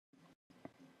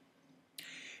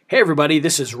Hey everybody,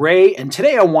 this is Ray, and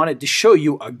today I wanted to show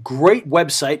you a great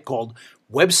website called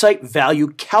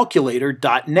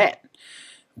WebsiteValueCalculator.net.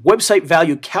 Website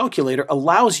Value Calculator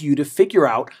allows you to figure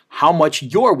out how much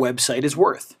your website is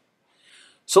worth.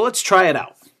 So let's try it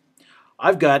out.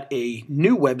 I've got a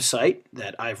new website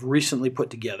that I've recently put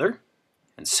together,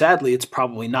 and sadly it's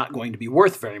probably not going to be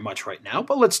worth very much right now,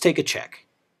 but let's take a check.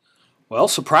 Well,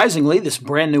 surprisingly, this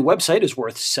brand new website is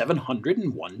worth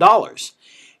 $701.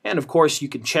 And of course, you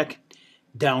can check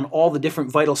down all the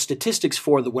different vital statistics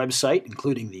for the website,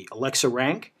 including the Alexa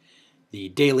rank, the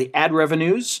daily ad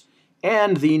revenues,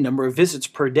 and the number of visits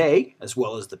per day, as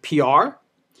well as the PR,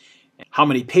 how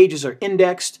many pages are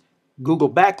indexed, Google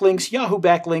backlinks, Yahoo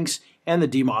backlinks, and the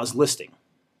DMOZ listing.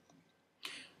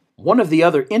 One of the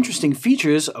other interesting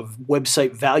features of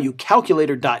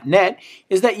WebsiteValueCalculator.net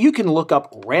is that you can look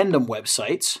up random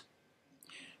websites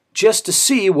just to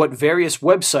see what various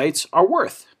websites are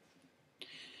worth.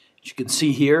 As you can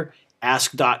see here,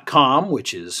 Ask.com,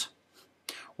 which is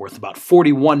worth about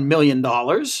 $41 million.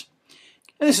 And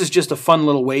this is just a fun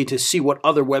little way to see what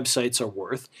other websites are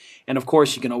worth. And of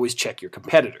course, you can always check your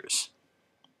competitors.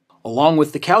 Along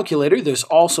with the calculator, there's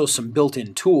also some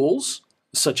built-in tools,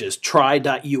 such as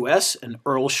Try.us, an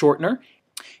URL shortener,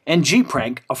 and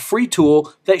gPrank, a free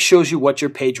tool that shows you what your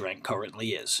page rank currently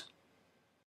is.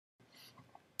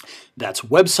 That's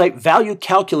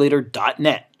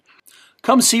WebsiteValueCalculator.net.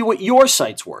 Come see what your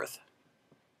site's worth.